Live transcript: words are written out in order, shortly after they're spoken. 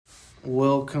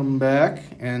Welcome back.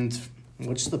 And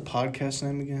what's the podcast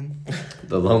name again?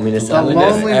 The Loneliness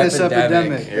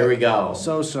Epidemic. Here we go.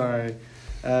 So sorry.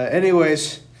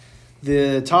 Anyways,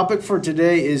 the topic for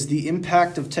today is the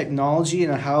impact of technology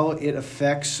and how it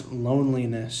affects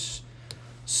loneliness.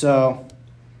 So,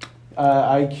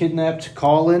 I kidnapped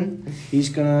Colin. He's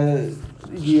gonna.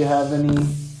 Do you have any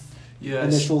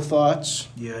initial thoughts?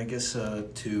 Yeah, I guess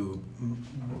to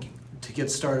get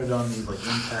started on the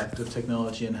impact of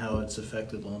technology and how it's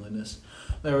affected loneliness.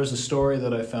 There was a story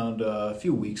that I found a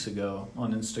few weeks ago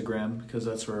on Instagram, because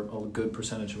that's where a good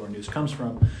percentage of our news comes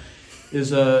from,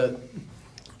 is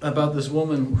about this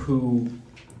woman who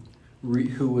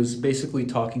was basically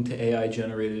talking to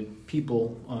AI-generated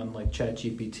people on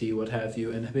ChatGPT, what have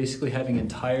you, and basically having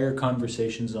entire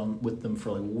conversations with them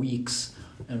for weeks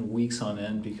and weeks on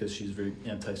end, because she's a very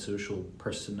antisocial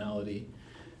personality.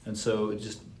 And so it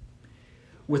just,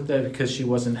 with that, because she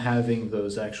wasn't having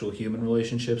those actual human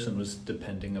relationships and was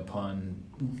depending upon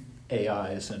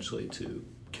AI essentially to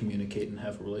communicate and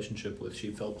have a relationship with,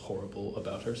 she felt horrible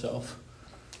about herself.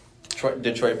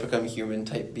 Detroit Become Human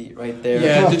type beat right there.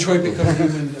 Yeah, Detroit Become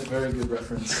Human, a very good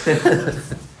reference.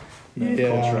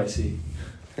 Culture I see.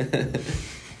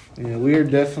 Yeah, we are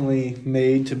definitely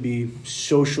made to be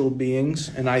social beings,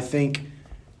 and I think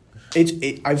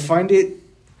I find it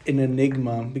an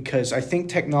enigma, because I think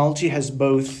technology has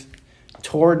both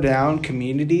tore down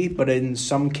community, but in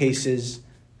some cases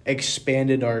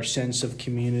expanded our sense of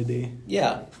community.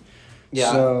 Yeah,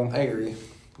 so, I agree.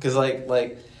 Because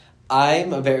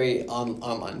I'm a very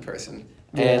online person,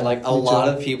 and a lot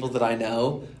of people that I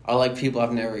know are people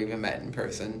I've never even met in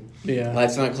person. Yeah,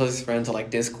 some of my closest friends are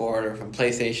Discord or from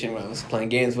PlayStation when I was playing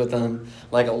games with them.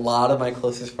 A lot of my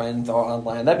closest friends are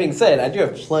online. That being said, I do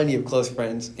have plenty of close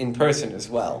friends in person as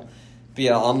well. But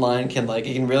yeah, online can it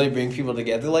can really bring people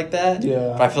together like that.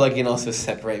 Yeah, but I feel it can also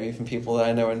separate me from people that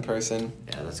I know in person.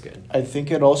 Yeah, that's good. I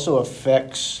think it also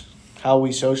affects how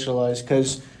we socialize,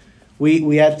 because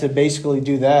we had to basically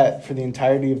do that for the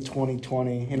entirety of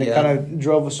 2020, and it kind of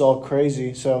drove us all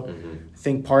crazy. So I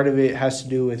think part of it has to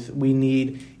do with we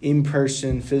need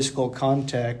in-person physical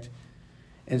contact.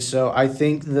 And so I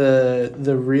think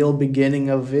the real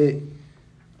beginning of the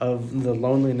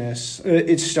loneliness,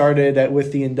 it started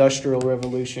with the Industrial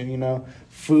Revolution.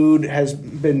 Food has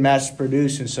been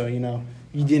mass-produced, and so, you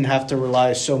didn't have to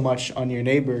rely so much on your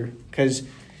neighbor, because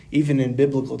even in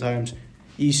biblical times,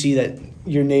 you see that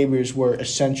your neighbors were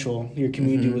essential. Your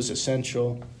community was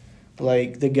essential.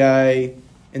 Like the guy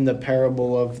in the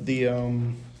parable of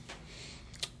the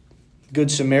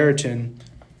Good Samaritan,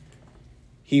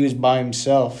 he was by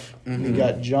himself. He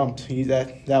got jumped.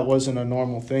 That wasn't a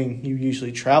normal thing. He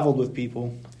usually traveled with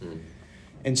people.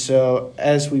 And so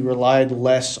as we relied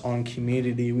less on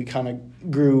community, we kind of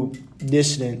grew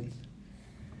distant.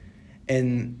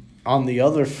 And on the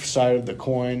other side of the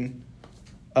coin,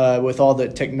 with all the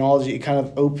technology, it kind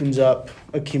of opens up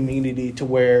a community to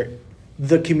where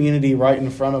the community right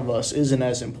in front of us isn't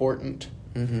as important.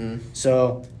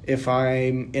 So if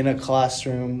I'm in a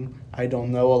classroom, I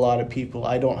don't know a lot of people,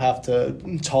 I don't have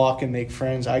to talk and make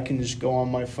friends. I can just go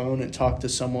on my phone and talk to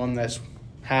someone that's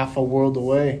half a world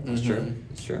away. It's true.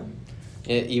 It's true.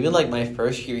 Yeah, even my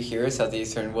first year here at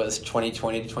Southeastern was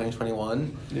 2020 to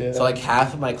 2021. Yeah. So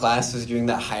half of my class was doing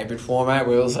that hybrid format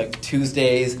where it was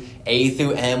Tuesdays, A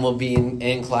through M will be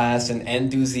in class, and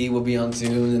N through Z will be on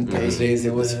Zoom, and Thursdays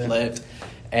it was flipped.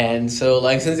 And so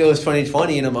since it was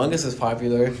 2020 and Among Us was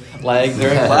popular, during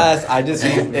class,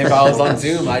 if I was on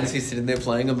Zoom, I'd just be sitting there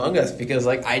playing Among Us, because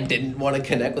I didn't want to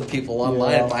connect with people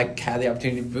online if I had the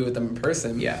opportunity to be with them in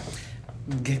person. Yeah.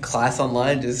 Get class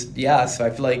online so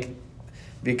I feel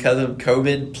because of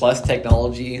COVID plus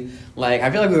technology, I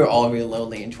feel we were all really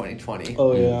lonely in 2020.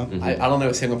 Oh, yeah. I don't know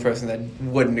a single person that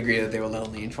wouldn't agree that they were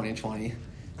lonely in 2020.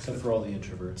 Except for all the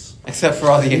introverts.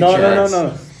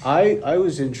 No. I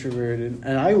was introverted,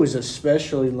 and I was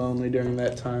especially lonely during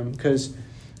that time, because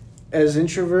as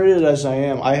introverted as I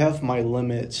am, I have my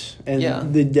limits,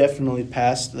 and they definitely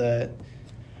passed that.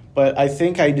 But I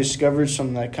think I discovered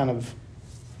something that kind of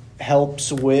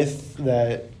helps with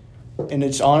that. And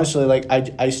it's honestly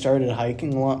I started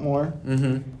hiking a lot more,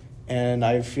 and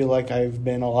I feel I've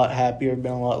been a lot happier,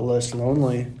 been a lot less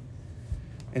lonely,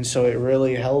 and so it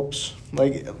really helps.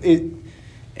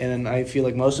 And I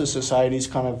feel most of society is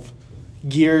kind of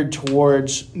geared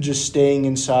towards just staying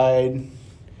inside,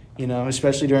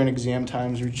 especially during exam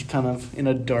times. We're just kind of in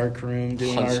a dark room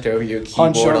doing hunched over your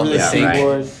keyboard on the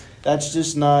keyboard. Right. That's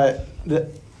just not,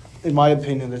 in my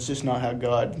opinion, that's just not how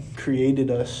God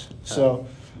created us. So.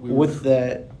 With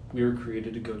that, we were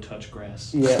created to go touch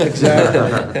grass. Yeah,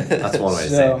 exactly. That's one way to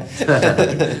say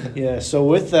it. Yeah, so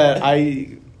with that,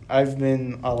 I've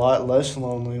been a lot less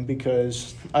lonely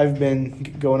because I've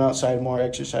been going outside more,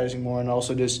 exercising more, and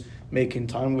also just making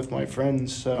time with my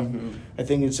friends. So I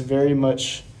think it's very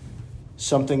much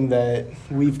something that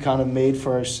we've kind of made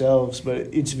for ourselves, but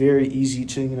it's very easy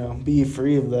to, be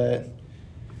free of that.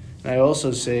 And I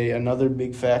also say another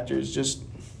big factor is just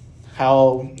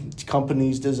how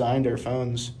companies designed our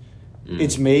phones.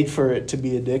 It's made for it to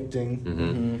be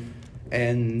addicting.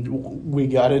 And we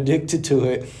got addicted to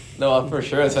it. No, for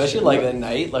sure. Especially like at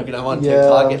night. Like when I'm on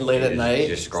TikTok late at night.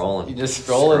 You're just scrolling. You just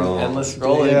scrolling, endless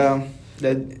scrolling.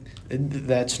 Yeah,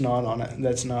 that's not on it.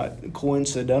 That's not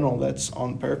coincidental. That's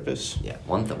on purpose. Yeah.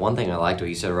 One thing I liked what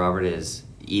you said, Robert, is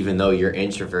even though you're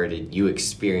introverted, you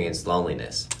experience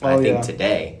loneliness. I think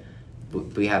today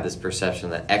we have this perception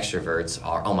that extroverts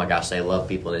are, oh my gosh, they love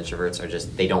people, and introverts are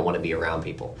just, they don't want to be around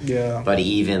people. Yeah. But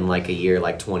even like a year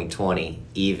like 2020,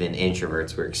 even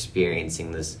introverts were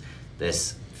experiencing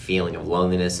this feeling of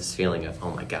loneliness, this feeling of,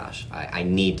 oh my gosh, I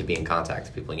need to be in contact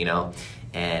with people,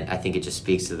 And I think it just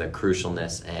speaks to the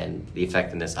crucialness and the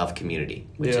effectiveness of community,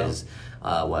 which is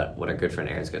what our good friend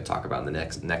Aaron's going to talk about in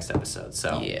the next episode. So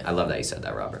I love that you said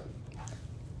that, Robert.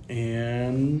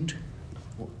 And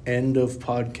end of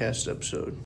podcast episode.